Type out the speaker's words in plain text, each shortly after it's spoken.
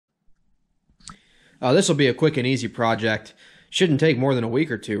This will be a quick and easy project. Shouldn't take more than a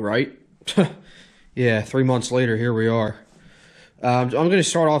week or two, right? Yeah, 3 months later, here we are. I'm going to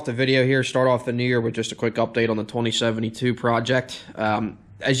start off the video here, start off the new year with just a quick update on the 2072 project.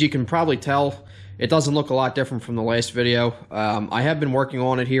 As you can probably tell, it doesn't look a lot different from the last video. I have been working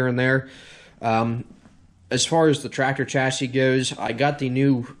on it here and there. As far as the tractor chassis goes, I got the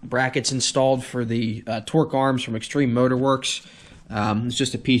new brackets installed for the torque arms from Extreme Motorworks. It's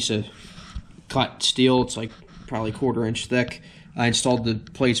just a piece of cut steel. It's like probably 1/4 inch thick. I installed the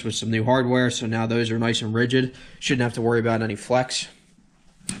plates with some new hardware, so now those are nice and rigid. Shouldn't have to worry about any flex.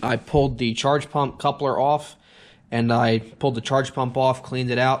 I pulled the charge pump coupler off, and I pulled the charge pump off,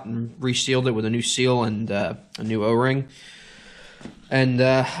 cleaned it out, and resealed it with a new seal and a new O-ring. And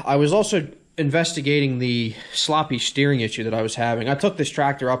I was also investigating the sloppy steering issue that I was having. I took this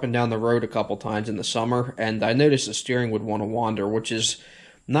tractor up and down the road a couple times in the summer, and I noticed the steering would want to wander, which is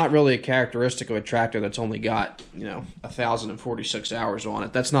not really a characteristic of a tractor that's only got, 1,046 hours on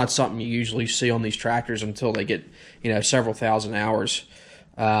it. That's not something you usually see on these tractors until they get, several thousand hours.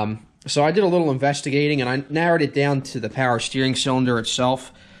 So I did a little investigating, and I narrowed it down to the power steering cylinder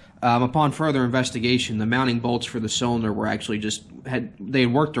itself. Upon further investigation, the mounting bolts for the cylinder were actually they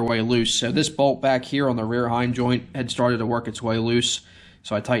had worked their way loose. So this bolt back here on the rear hind joint had started to work its way loose,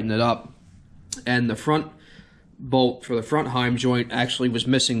 so I tightened it up. And the front bolt for the front hind joint actually was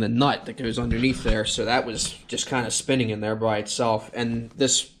missing the nut that goes underneath there, so that was just kind of spinning in there by itself. And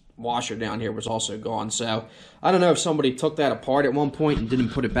this washer down here was also gone, so I don't know if somebody took that apart at one point and didn't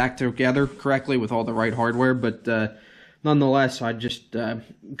put it back together correctly with all the right hardware, but nonetheless, I just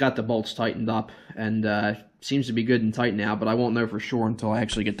got the bolts tightened up, and seems to be good and tight now, but I won't know for sure until I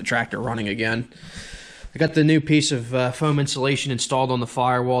actually get the tractor running again. I got the new piece of foam insulation installed on the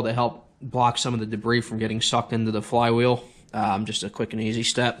firewall to help block some of the debris from getting sucked into the flywheel. Just a quick and easy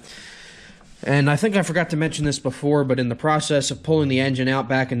step. And I think I forgot to mention this before, but in the process of pulling the engine out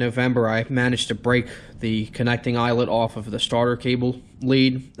back in November, I managed to break the connecting eyelet off of the starter cable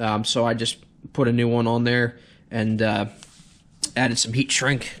lead. So I just put a new one on there and added some heat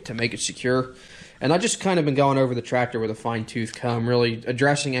shrink to make it secure. And I've just kind of been going over the tractor with a fine-tooth comb, really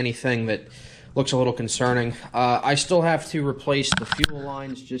addressing anything that looks a little concerning. I still have to replace the fuel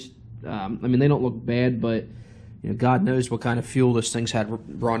lines. They don't look bad, but God knows what kind of fuel this thing's had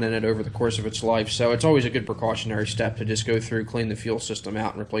run in it over the course of its life. So it's always a good precautionary step to just go through, clean the fuel system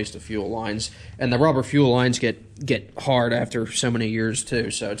out, and replace the fuel lines. And the rubber fuel lines get hard after so many years too,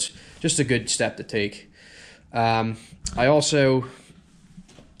 so it's just a good step to take. I also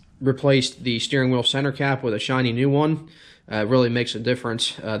replaced the steering wheel center cap with a shiny new one. It really makes a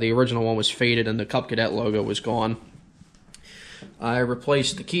difference. The original one was faded and the Cub Cadet logo was gone. I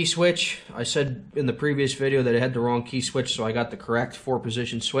replaced the key switch. I said in the previous video that it had the wrong key switch, so I got the correct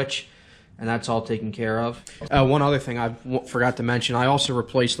 4-position switch, and that's all taken care of. One other thing I forgot to mention, I also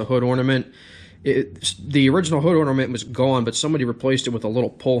replaced the hood ornament. The original hood ornament was gone, but somebody replaced it with a little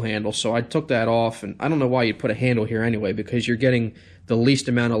pull handle, so I took that off. And I don't know why you put a handle here anyway, because you're getting the least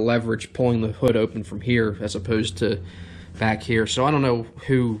amount of leverage pulling the hood open from here as opposed to back here. So I don't know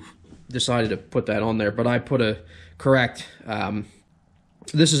who decided to put that on there, but I put a correct,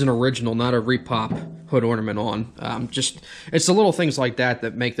 this is an original, not a repop hood ornament on. It's the little things like that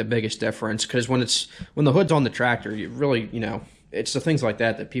that make the biggest difference, because when the hood's on the tractor, you really, it's the things like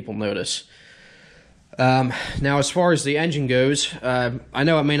that people notice. Now, as far as the engine goes, I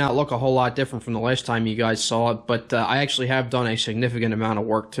know it may not look a whole lot different from the last time you guys saw it, but I actually have done a significant amount of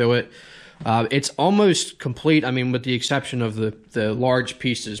work to it. It's almost complete, with the exception of the large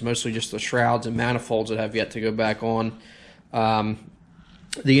pieces, mostly just the shrouds and manifolds that have yet to go back on.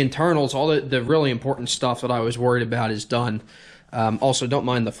 The internals, all the really important stuff that I was worried about is done. Also, don't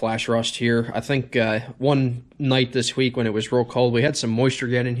mind the flash rust here. I think one night this week when it was real cold, we had some moisture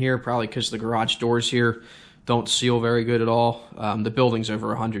get in here, probably because the garage doors here don't seal very good at all. The building's over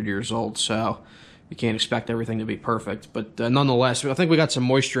 100 years old, so you can't expect everything to be perfect. But nonetheless, I think we got some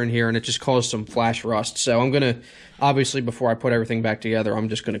moisture in here, and it just caused some flash rust. So I'm going to, obviously, before I put everything back together, I'm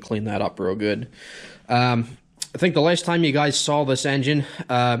just going to clean that up real good. I think the last time you guys saw this engine,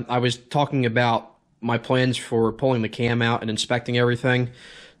 I was talking about my plans for pulling the cam out and inspecting everything.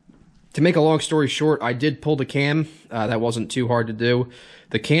 To make a long story short, I did pull the cam. That wasn't too hard to do.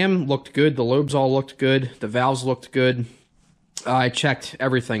 The cam looked good. The lobes all looked good. The valves looked good. I checked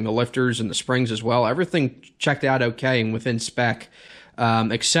everything, the lifters and the springs as well. Everything checked out okay and within spec,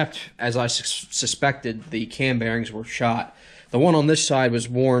 except, as I suspected, the cam bearings were shot. The one on this side was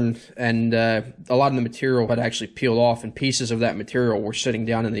worn, and a lot of the material had actually peeled off, and pieces of that material were sitting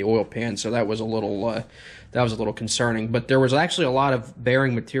down in the oil pan, so that was a little concerning. But there was actually a lot of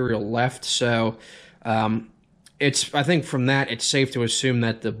bearing material left, so I think from that, it's safe to assume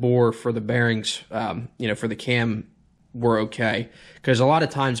that the bore for the bearings, for the cam were okay. Because a lot of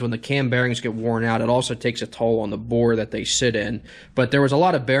times when the cam bearings get worn out, it also takes a toll on the bore that they sit in. But there was a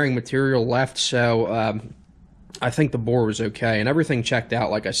lot of bearing material left, so I think the bore was okay. And everything checked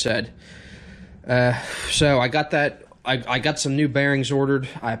out, like I said. So I got that. I got some new bearings ordered.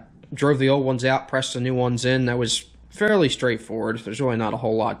 I drove the old ones out, pressed the new ones in. That was fairly straightforward. There's really not a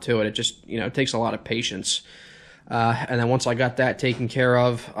whole lot to it. It just, it takes a lot of patience. And then once I got that taken care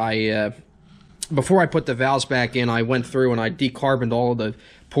of, before I put the valves back in, I went through and I decarboned all of the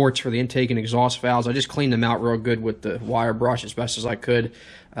ports for the intake and exhaust valves. I just cleaned them out real good with the wire brush as best as I could.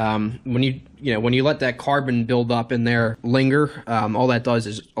 When you let that carbon build up in there linger, all that does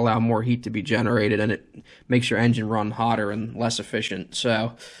is allow more heat to be generated, and it makes your engine run hotter and less efficient.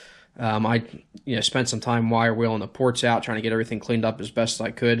 So I spent some time wire wheeling the ports out, trying to get everything cleaned up as best as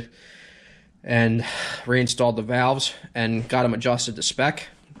I could, and reinstalled the valves and got them adjusted to spec.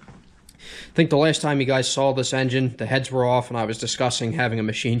 I think the last time you guys saw this engine, the heads were off and I was discussing having a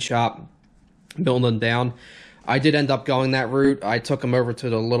machine shop build them down. I did end up going that route. I took them over to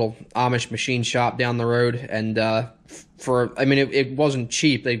the little Amish machine shop down the road, and it wasn't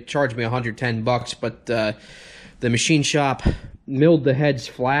cheap. They charged me $110, but the machine shop milled the heads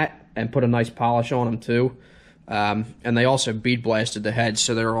flat and put a nice polish on them too. And they also bead blasted the heads,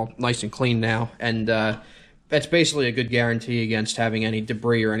 so they're all nice and clean now. And that's basically a good guarantee against having any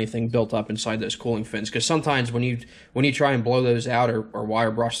debris or anything built up inside those cooling fins. Because sometimes when you try and blow those out or wire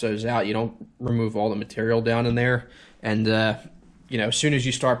brush those out, you don't remove all the material down in there. And as soon as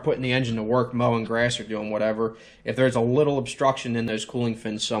you start putting the engine to work, mowing grass or doing whatever, if there's a little obstruction in those cooling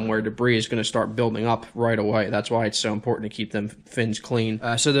fins somewhere, debris is going to start building up right away. That's why it's so important to keep them fins clean.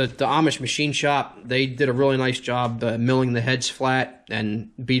 So the Amish machine shop, they did a really nice job milling the heads flat and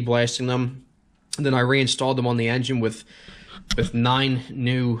bead blasting them. And then I reinstalled them on the engine with 9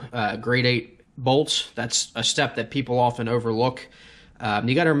 new grade 8 bolts. That's a step that people often overlook.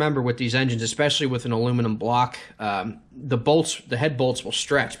 You got to remember with these engines, especially with an aluminum block, the head bolts will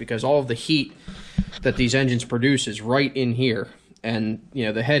stretch because all of the heat that these engines produce is right in here. And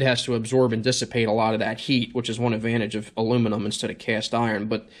the head has to absorb and dissipate a lot of that heat, which is one advantage of aluminum instead of cast iron.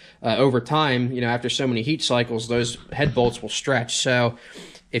 But over time, after so many heat cycles, those head bolts will stretch. So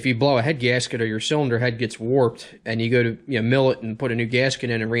if you blow a head gasket or your cylinder head gets warped and you go to mill it and put a new gasket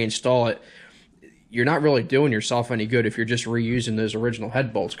in and reinstall it, you're not really doing yourself any good if you're just reusing those original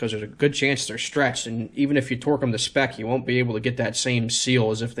head bolts, because there's a good chance they're stretched, and even if you torque them to spec, you won't be able to get that same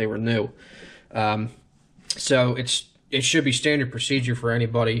seal as if they were new. So it should be standard procedure for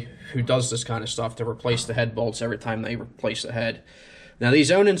anybody who does this kind of stuff to replace the head bolts every time they replace the head. Now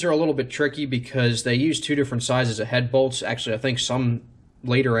these Onins are a little bit tricky because they use 2 different sizes of head bolts. Actually, I think some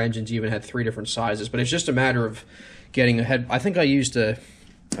later engines even had 3 different sizes, but it's just a matter of getting a head. I think I used a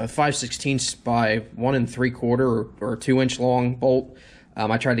 5/16 by 1 3/4 or 2-inch long bolt.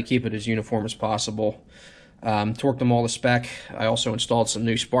 I tried to keep it as uniform as possible. Torqued them all to spec. I also installed some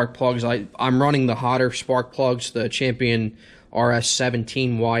new spark plugs. I'm running the hotter spark plugs, the Champion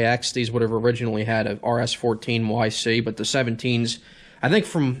RS17YX. These would have originally had a RS14YC, but the 17s, I think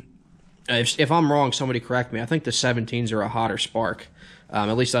if I'm wrong, somebody correct me. I think the 17s are a hotter spark.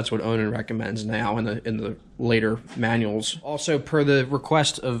 At least that's what Onan recommends now in the later manuals. Also, per the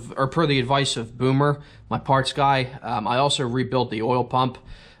advice of Boomer, my parts guy, I also rebuilt the oil pump.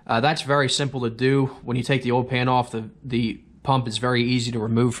 That's very simple to do. When you take the oil pan off, the pump is very easy to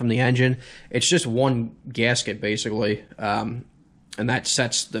remove from the engine. It's just one gasket basically, and that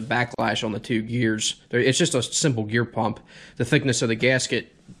sets the backlash on the 2 gears. It's just a simple gear pump. The thickness of the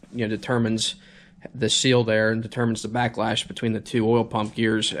gasket, determines the seal there and determines the backlash between the 2 oil pump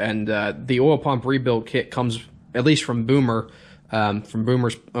gears. And the oil pump rebuild kit comes, at least from Boomer's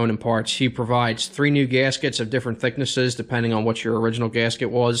Onan parts. He provides 3 new gaskets of different thicknesses depending on what your original gasket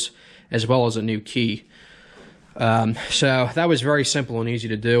was, as well as a new key. So that was very simple and easy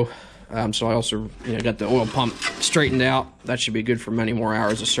to do. So I also got the oil pump straightened out. That should be good for many more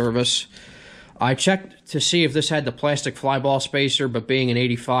hours of service. I checked to see if this had the plastic flyball spacer, but being an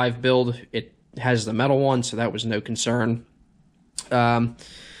 85 build, it has the metal one, so that was no concern.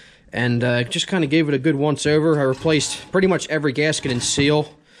 Just kind of gave it a good once over. I replaced pretty much every gasket and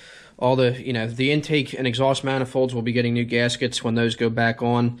seal. All the intake and exhaust manifolds will be getting new gaskets when those go back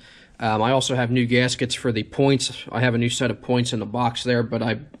on. I also have new gaskets for the points. I have a new set of points in the box there, but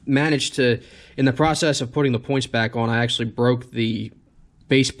I managed to, in the process of putting the points back on, I actually broke the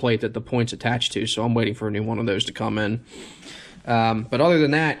base plate that the points attached to, so I'm waiting for a new one of those to come in. But other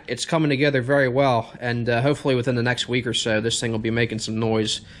than that, it's coming together very well, and hopefully within the next week or so, this thing will be making some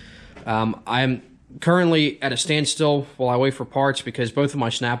noise. I'm currently at a standstill while I wait for parts because both of my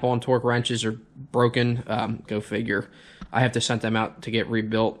snap-on torque wrenches are broken. Go figure. I have to send them out to get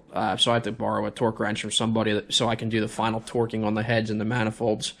rebuilt, so I have to borrow a torque wrench from somebody so I can do the final torquing on the heads and the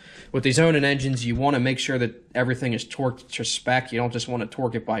manifolds. With these Onan engines, you want to make sure that everything is torqued to spec. You don't just want to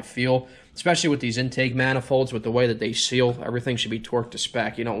torque it by feel, especially with these intake manifolds. With the way that they seal, everything should be torqued to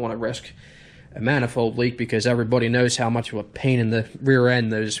spec. You don't want to risk a manifold leak because everybody knows how much of a pain in the rear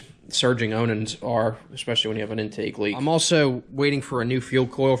end those surging Onans are, especially when you have an intake leak. I'm also waiting for a new fuel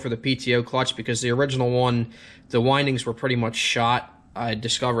coil for the PTO clutch because the original one, the windings were pretty much shot. I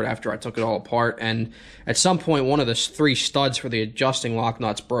discovered after I took it all apart, and at some point one of the 3 studs for the adjusting lock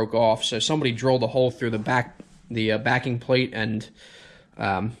nuts broke off, so somebody drilled a hole through the backing plate and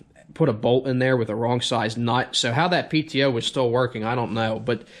put a bolt in there with a wrong size nut. So how that PTO was still working, I don't know,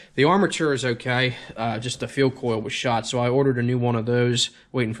 but the armature is okay. Just the fuel coil was shot, so I ordered a new one of those,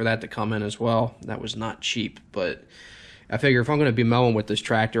 waiting for that to come in as well. That was not cheap, but I figure if I'm going to be mowing with this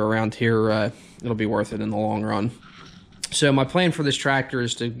tractor around here, it'll be worth it in the long run. So my plan for this tractor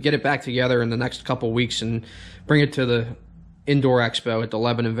is to get it back together in the next couple weeks and bring it to the Indoor Expo at the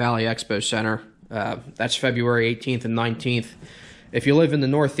Lebanon Valley Expo Center. That's February 18th and 19th. If you live in the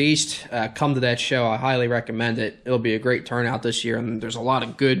Northeast, come to that show. I highly recommend it. It'll be a great turnout this year, and there's a lot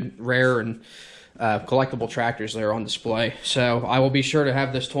of good, rare, and collectible tractors there on display. So I will be sure to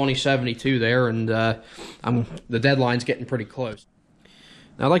have this 2072 there, and the deadline's getting pretty close.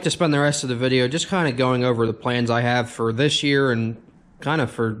 Now, I'd like to spend the rest of the video just kind of going over the plans I have for this year and kind of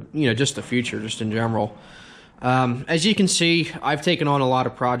for, just the future, just in general. As you can see, I've taken on a lot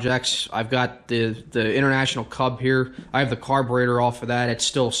of projects. I've got the International Cub here. I have the carburetor off of that. It's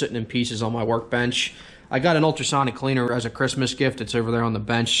still sitting in pieces on my workbench. I got an ultrasonic cleaner as a Christmas gift. It's over there on the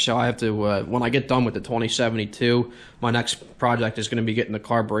bench, so I have to, when I get done with the 2072, my next project is going to be getting the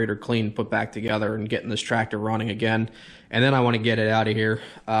carburetor clean, put back together, and getting this tractor running again. And then I want to get it out of here.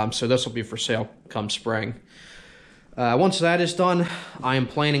 So this will be for sale come spring. Once that is done, I am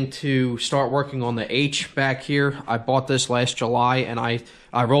planning to start working on the H back here. I bought this last July, and I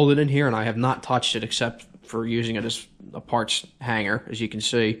rolled it in here, and I have not touched it except for using it as a parts hanger, as you can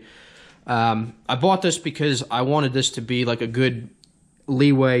see. I bought this because I wanted this to be like a good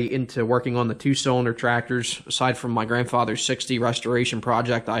leeway into working on the 2-cylinder tractors. Aside from my grandfather's 60 restoration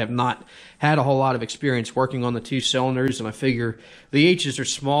project, I have not had a whole lot of experience working on the 2 cylinders, and I figure the H's are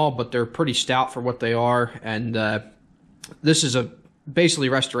small, but they're pretty stout for what they are, and this is a basically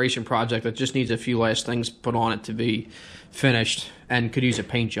restoration project that just needs a few last things put on it to be finished, and could use a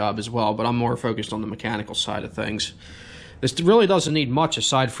paint job as well, but I'm more focused on the mechanical side of things. This really doesn't need much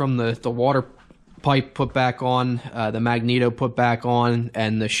aside from the water pipe put back on, the magneto put back on,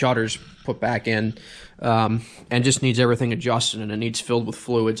 and the shutters put back in, and just needs everything adjusted, and it needs filled with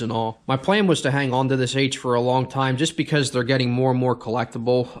fluids and all. My plan was to hang on to this H for a long time just because they're getting more and more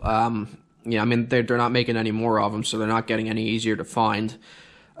collectible. I mean, they're not making any more of them, so they're not getting any easier to find.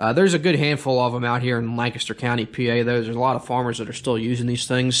 There's a good handful of them out here in Lancaster County, PA, though. There's a lot of farmers that are still using these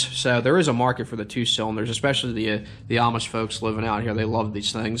things, so there is a market for the 2 cylinders, especially the Amish folks living out here. They love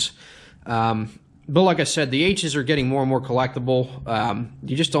these things. But like I said, the H's are getting more and more collectible.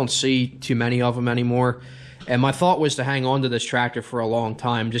 You just don't see too many of them anymore. And my thought was to hang on to this tractor for a long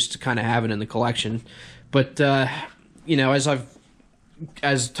time, just to kind of have it in the collection. But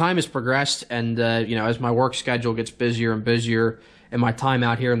as time has progressed, and as my work schedule gets busier and busier, and my time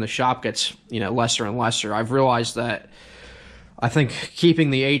out here in the shop gets lesser and lesser, I've realized that I think keeping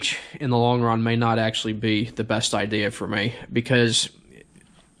the H in the long run may not actually be the best idea for me, because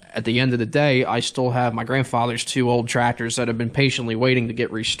at the end of the day, I still have my grandfather's 2 old tractors that have been patiently waiting to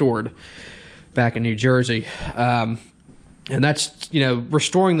get restored back in New Jersey. And that's,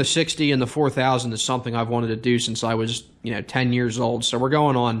 restoring the 60 and the 4000 is something I've wanted to do since I was, 10 years old. So we're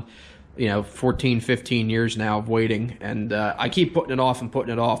going on, 14, 15 years now of waiting. And I keep putting it off and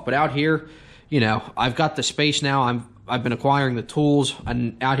putting it off. But out here, I've got the space now. I've been acquiring the tools.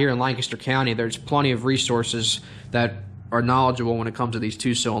 And out here in Lancaster County, there's plenty of resources that are knowledgeable when it comes to these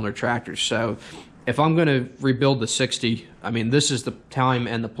 2-cylinder tractors. So if I'm going to rebuild the 60, I mean, this is the time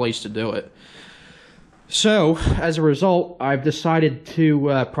and the place to do it. So, as a result, I've decided to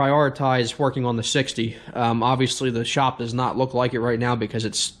prioritize working on the 60. Obviously, the shop does not look like it right now because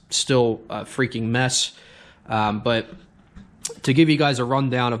it's still a freaking mess. But to give you guys a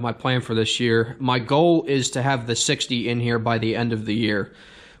rundown of my plan for this year, my goal is to have the 60 in here by the end of the year,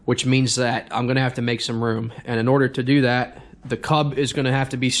 which means that I'm going to have to make some room. And in order to do that, the Cub is going to have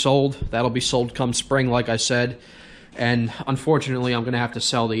to be sold. That'll be sold come spring, like I said. And unfortunately, I'm going to have to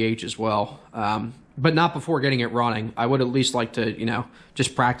sell the H as well. but not before getting it running. I would at least like to, you know,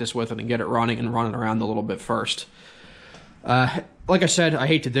 just practice with it and get it running and run it around a little bit first. Like I said, I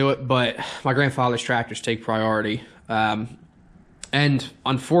hate to do it, but my grandfather's tractors take priority. And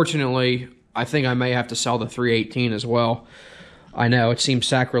unfortunately, I think I may have to sell the 318 as well. I know it seems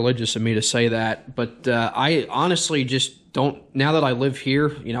sacrilegious of me to say that, but I honestly just don't, now that I live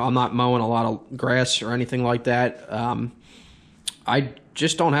here, you know, I'm not mowing a lot of grass or anything like that. I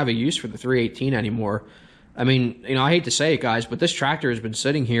just don't have a use for the 318 anymore. I mean, you know, I hate to say it, guys, but this tractor has been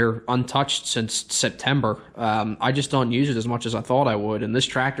sitting here untouched since September. I just don't use it as much as I thought I would, and this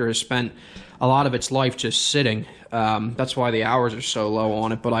tractor has spent a lot of its life just sitting. That's why the hours are so low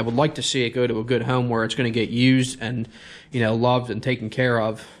on it, but I would like to see it go to a good home where it's going to get used and, you know, loved and taken care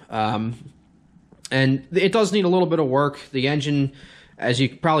of. And it does need a little bit of work. The engine, as you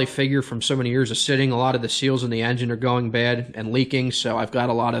could probably figure from so many years of sitting, a lot of the seals in the engine are going bad and leaking, so I've got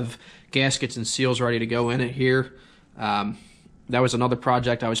a lot of gaskets and seals ready to go in it here. That was another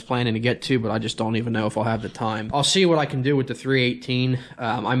project I was planning to get to, but I just don't even know if I'll have the time. I'll see what I can do with the 318.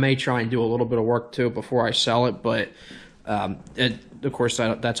 I may try and do a little bit of work to it before I sell it, but of course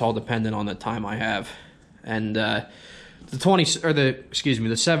that's all dependent on the time I have. And the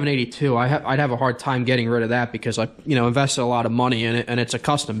 782, I'd have a hard time getting rid of that because I, you know, invested a lot of money in it, and it's a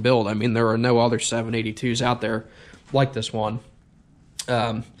custom build. I mean, there are no other 782s out there like this one.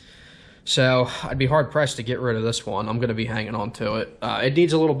 So I'd be hard-pressed to get rid of this one. I'm going to be hanging on to it. It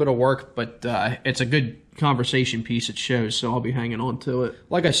needs a little bit of work, but it's a good conversation piece it shows, so I'll be hanging on to it.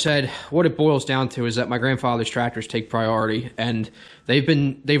 Like I said, what it boils down to is that my grandfather's tractors take priority, and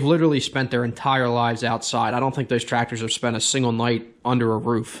they've literally spent their entire lives outside. I don't think those tractors have spent a single night under a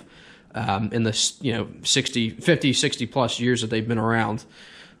roof in the, you know, 50, 60-plus years that they've been around.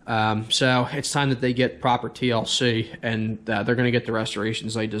 So it's time that they get proper TLC, and they're going to get the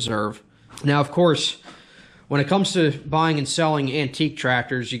restorations they deserve. Now, of course, when it comes to buying and selling antique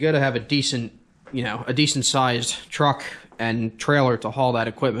tractors, you got to have a decent, you know, a decent-sized truck and trailer to haul that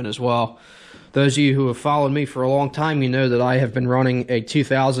equipment as well. Those of you who have followed me for a long time, you know that I have been running a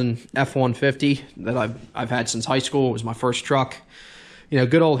 2000 F-150 that I've had since high school. It was my first truck. You know,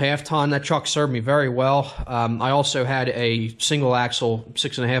 good old half-ton. That truck served me very well. I also had a single-axle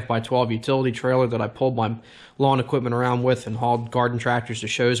 6.5 by 12 utility trailer that I pulled my lawn equipment around with and hauled garden tractors to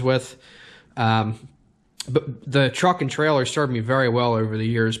shows with. But the truck and trailer served me very well over the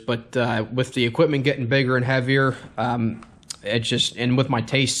years. But with the equipment getting bigger and heavier, and with my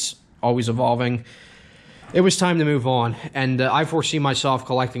tastes always evolving, it was time to move on. And I foresee myself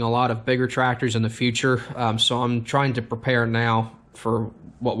collecting a lot of bigger tractors in the future. So I'm trying to prepare now for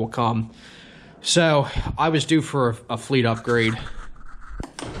what will come. So I was due for a fleet upgrade.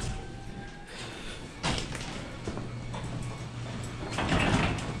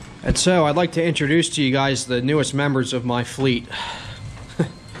 And so I'd like to introduce to you guys the newest members of my fleet.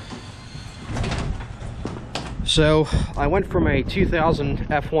 So I went from a 2000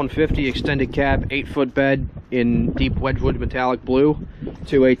 F-150 extended cab 8-foot bed in deep Wedgwood metallic blue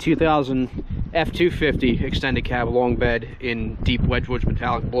to a 2000 F-250 extended cab long bed in deep Wedgwood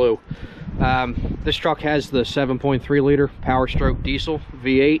metallic blue. This truck has the 7.3 liter Power Stroke diesel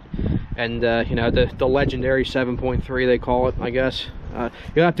V8, and you know, the legendary 7.3 they call it, I guess.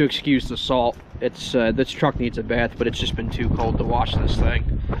 You'll have to excuse the salt. It's this truck needs a bath, but it's just been too cold to wash this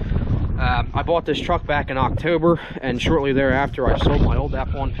thing. I bought this truck back in October, and shortly thereafter I sold my old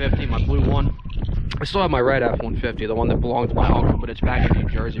F-150, my blue one. I still have my red F-150, the one that belonged to my uncle, but it's back in New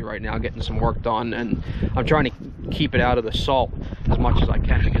Jersey right now getting some work done, and I'm trying to keep it out of the salt as much as I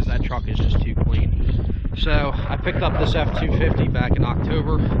can because that truck is just too clean. So I picked up this F-250 back in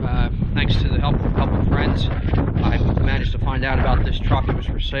October. Thanks to the help of a couple of friends, I managed to find out about this truck. It was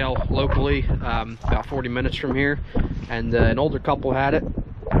for sale locally, about 40 minutes from here, and an older couple had it,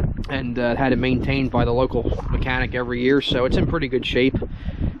 and had it maintained by the local mechanic every year, so it's in pretty good shape.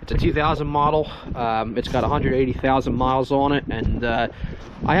 It's a 2000 model. It's got 180,000 miles on it, and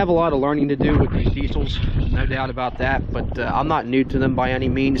I have a lot of learning to do with these diesels, no doubt about that, but I'm not new to them by any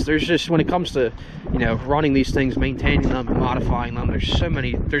means. There's just, when it comes to, you know, running these things, maintaining them and modifying them,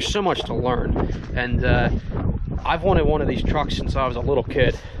 there's so much to learn. And I've wanted one of these trucks since I was a little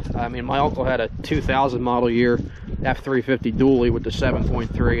kid. I mean, my uncle had a 2000 model year F350 dually with the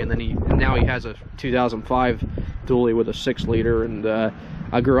 7.3, and then now he has a 2005 dually with a 6-liter, and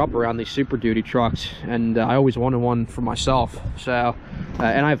I grew up around these Super Duty trucks, and I always wanted one for myself. So,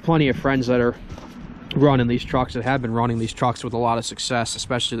 and I have plenty of friends that are running these trucks, that have been running these trucks with a lot of success,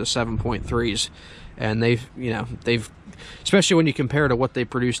 especially the 7.3s. And they've, especially when you compare to what they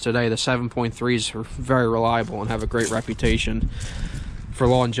produce today, the 7.3s are very reliable and have a great reputation. for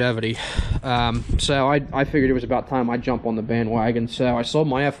longevity. So I figured it was about time I jump on the bandwagon. So I sold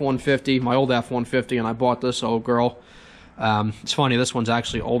my F-150, my old F-150, and I bought this old girl. It's funny, this one's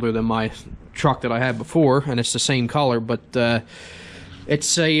actually older than my truck that I had before, and it's the same color, but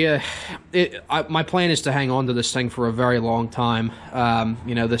it's my plan is to hang on to this thing for a very long time.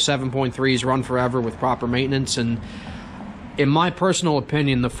 You know, the 7.3s run forever with proper maintenance, and in my personal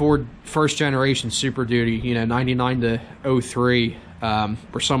opinion, the Ford first generation Super Duty, you know, 99 to 03,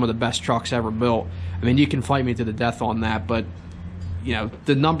 were some of the best trucks ever built. I mean, you can fight me to the death on that, but you know,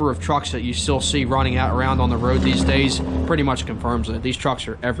 the number of trucks that you still see running out around on the road these days pretty much confirms it. These trucks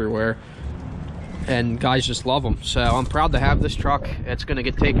are everywhere, and guys just love them. So I'm proud to have this truck. It's going to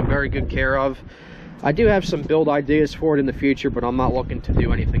get taken very good care of. I do have some build ideas for it in the future, but I'm not looking to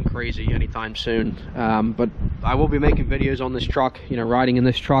do anything crazy anytime soon. But I will be making videos on this truck, you know, riding in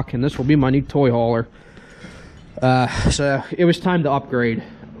this truck, and this will be my new toy hauler. So it was time to upgrade.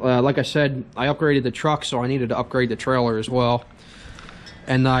 Like I said, I upgraded the truck, so I needed to upgrade the trailer as well.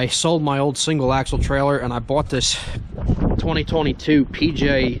 And I sold my old single axle trailer, and I bought this 2022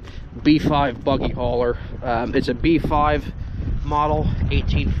 PJ B5 buggy hauler. It's a B5 model,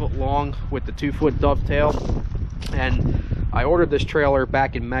 18-foot long with the 2-foot dovetail, and I ordered this trailer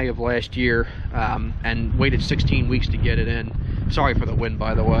back in May of last year, and waited 16 weeks to get it in. Sorry for the wind,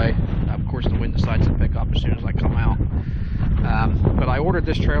 by the way. Of course, the wind decides to pick up as soon as I come out. But I ordered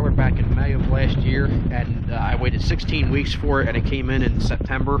this trailer back in May of last year, and I waited 16 weeks for it, and it came in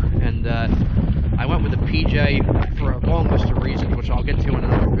September. And I went with the PJ for a long list of reasons, which I'll get to in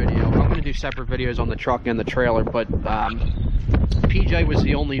another video. I'm going to do separate videos on the truck and the trailer, but PJ was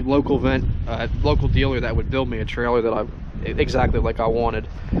the only local dealer that would build me a trailer that exactly like I wanted.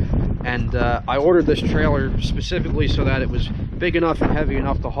 And I ordered this trailer specifically so that it was big enough and heavy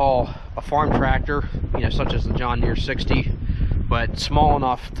enough to haul a farm tractor, you know, such as the John Deere 60, but small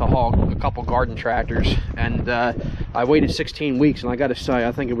enough to haul a couple garden tractors. And I waited 16 weeks, and I got to say,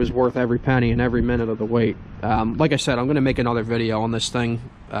 I think it was worth every penny and every minute of the wait. Like I said, I'm going to make another video on this thing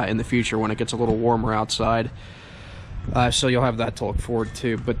in the future when it gets a little warmer outside. So you'll have that to look forward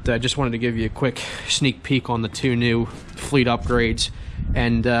to. But I just wanted to give you a quick sneak peek on the two new fleet upgrades.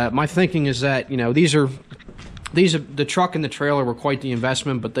 And my thinking is that, you know, the truck and the trailer were quite the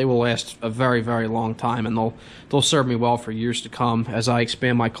investment, but they will last a very, very long time, and they'll serve me well for years to come as I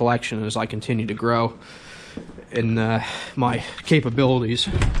expand my collection and as I continue to grow in my capabilities.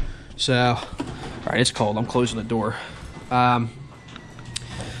 So, all right, it's cold. I'm closing the door.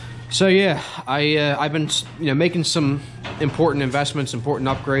 So yeah, I've been, you know, making some important investments, important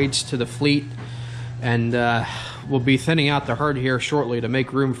upgrades to the fleet, and we'll be thinning out the herd here shortly to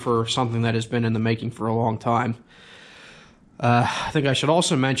make room for something that has been in the making for a long time. I think I should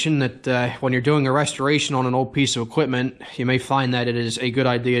also mention that when you're doing a restoration on an old piece of equipment, you may find that it is a good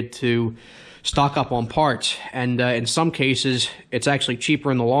idea to stock up on parts, and in some cases it's actually cheaper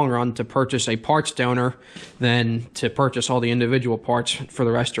in the long run to purchase a parts donor than to purchase all the individual parts for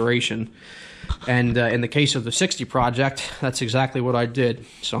the restoration. And in the case of the 60 project, that's exactly what I did.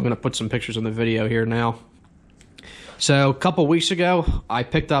 So I'm going to put some pictures in the video here now. So a couple weeks ago, I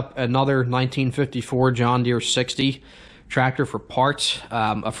picked up another 1954 John Deere 60 tractor for parts.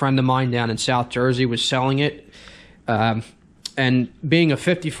 A friend of mine down in South Jersey was selling it. And being a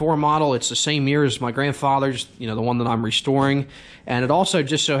 54 model, it's the same year as my grandfather's, you know, the one that I'm restoring. And it also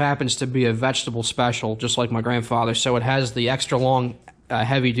just so happens to be a vegetable special, just like my grandfather. So it has the extra long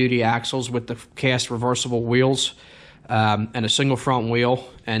heavy-duty axles with the cast reversible wheels, and a single front wheel.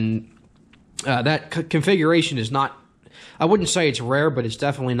 And that configuration is not, I wouldn't say it's rare, but it's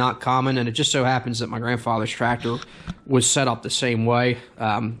definitely not common. And it just so happens that my grandfather's tractor was set up the same way.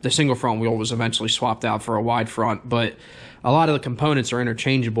 The single front wheel was eventually swapped out for a wide front, but a lot of the components are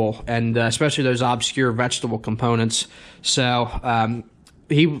interchangeable, and especially those obscure vegetable components. So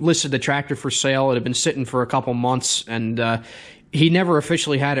he listed the tractor for sale. It had been sitting for a couple months, and he never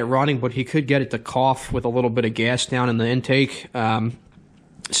officially had it running, but he could get it to cough with a little bit of gas down in the intake.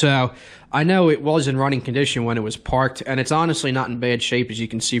 So I know it was in running condition when it was parked, and it's honestly not in bad shape, as you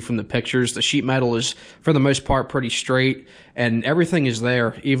can see from the pictures. The sheet metal is, for the most part, pretty straight, and everything is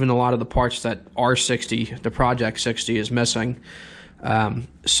there, even a lot of the parts that are 60, the Project 60, is missing.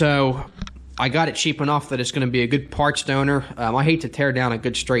 So I got it cheap enough that it's going to be a good parts donor. I hate to tear down a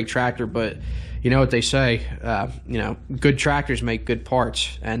good straight tractor, but you know what they say, you know, good tractors make good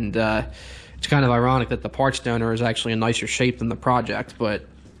parts, and it's kind of ironic that the parts donor is actually in nicer shape than the Project, but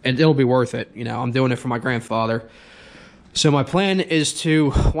it'll be worth it. You know, I'm doing it for my grandfather. So my plan is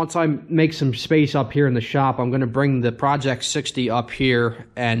to, once I make some space up here in the shop, I'm going to bring the Project 60 up here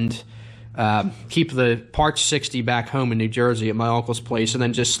and keep the parts 60 back home in New Jersey at my uncle's place, and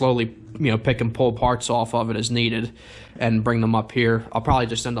then just slowly, pick and pull parts off of it as needed and bring them up here. I'll probably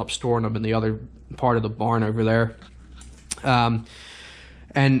just end up storing them in the other part of the barn over there.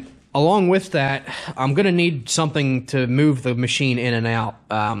 And along with that, I'm going to need something to move the machine in and out.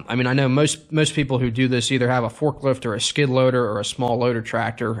 I mean, I know most people who do this either have a forklift or a skid loader or a small loader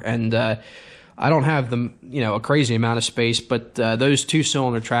tractor, and I don't have them, a crazy amount of space, but those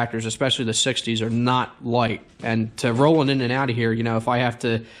two-cylinder tractors, especially the 60s, are not light. And to rolling in and out of here,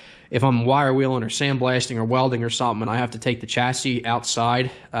 if I'm wire wheeling or sandblasting or welding or something and I have to take the chassis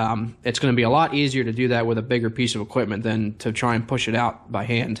outside, it's going to be a lot easier to do that with a bigger piece of equipment than to try and push it out by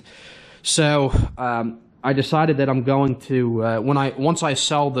hand. So I decided that I'm going to, once I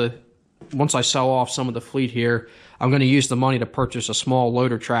sell off some of the fleet here, I'm going to use the money to purchase a small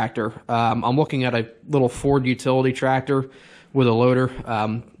loader tractor. I'm looking at a little Ford utility tractor with a loader.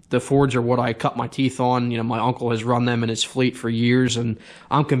 The Fords are what I cut my teeth on. My uncle has run them in his fleet for years, and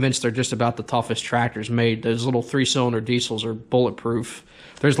I'm convinced they're just about the toughest tractors made. Those little 3-cylinder diesels are bulletproof.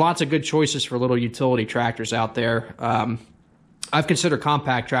 There's lots of good choices for little utility tractors out there. I've considered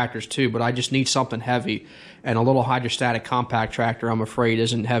compact tractors too, but I just need something heavy, and a little hydrostatic compact tractor, I'm afraid,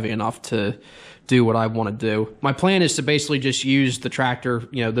 isn't heavy enough to do what I want to do. My plan is to basically just use the tractor,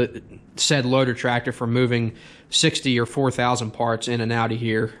 the said loader tractor, for moving 60 or 4,000 parts in and out of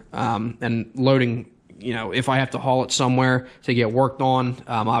here, and loading, if I have to haul it somewhere to get worked on,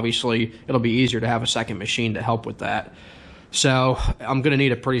 obviously it'll be easier to have a second machine to help with that. So I'm going to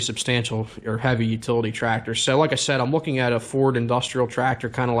need a pretty substantial or heavy utility tractor. So like I said, I'm looking at a Ford industrial tractor,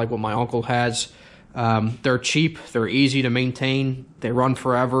 kind of like what my uncle has. They're cheap, they're easy to maintain, they run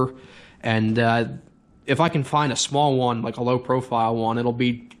forever, and if I can find a small one, like a low profile one, it'll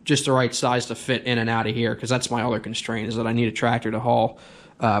be just the right size to fit in and out of here, because that's my other constraint, is that I need a tractor to haul,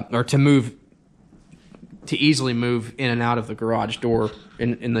 or to easily move in and out of the garage door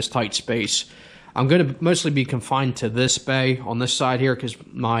in this tight space. I'm going to mostly be confined to this bay on this side here, because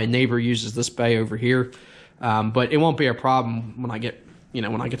my neighbor uses this bay over here, but it won't be a problem when I get,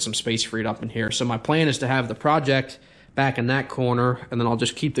 when I get some space freed up in here. So my plan is to have the project back in that corner, and then I'll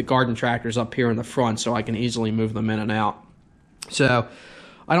just keep the garden tractors up here in the front so I can easily move them in and out. So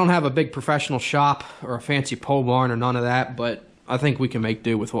I don't have a big professional shop or a fancy pole barn or none of that, but I think we can make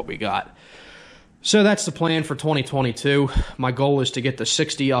do with what we got. So that's the plan for 2022. My goal is to get the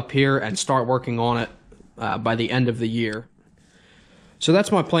 60 up here and start working on it by the end of the year. So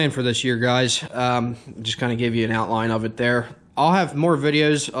that's my plan for this year, guys. Just kind of give you an outline of it there. I'll have more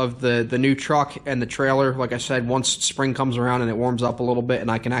videos of the new truck and the trailer, like I said, once spring comes around and it warms up a little bit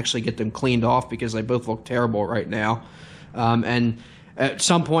and I can actually get them cleaned off, because they both look terrible right now. And at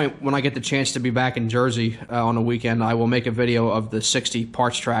some point when I get the chance to be back in Jersey on a weekend, I will make a video of the 60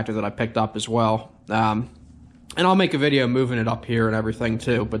 parts tractor that I picked up as well. And I'll make a video moving it up here and everything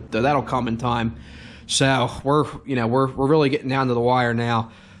too, but that'll come in time. So we're really getting down to the wire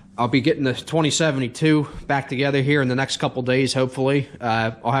now. I'll be getting the 2072 back together here in the next couple days, hopefully.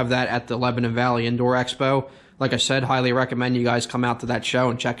 I'll have that at the Lebanon Valley Indoor Expo. Like I said, highly recommend you guys come out to that show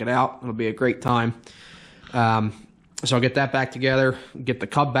and check it out. It'll be a great time. So I'll get that back together, get the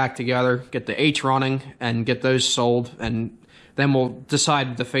Cub back together, get the H running, and get those sold, and then we'll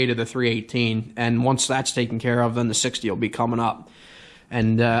decide the fate of the 318. And once that's taken care of, then the 60 will be coming up.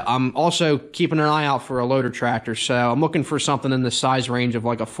 And I'm also keeping an eye out for a loader tractor. So I'm looking for something in the size range of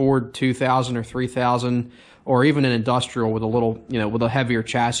like a Ford 2000 or 3000, or even an industrial with a little, with a heavier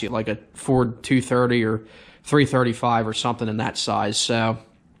chassis, like a Ford 230 or 335 or something in that size. So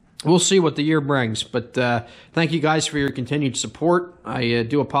we'll see what the year brings. But thank you guys for your continued support. I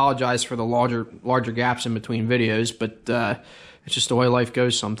do apologize for the larger gaps in between videos, but it's just the way life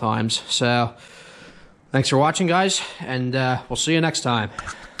goes sometimes. So thanks for watching, guys, and we'll see you next time.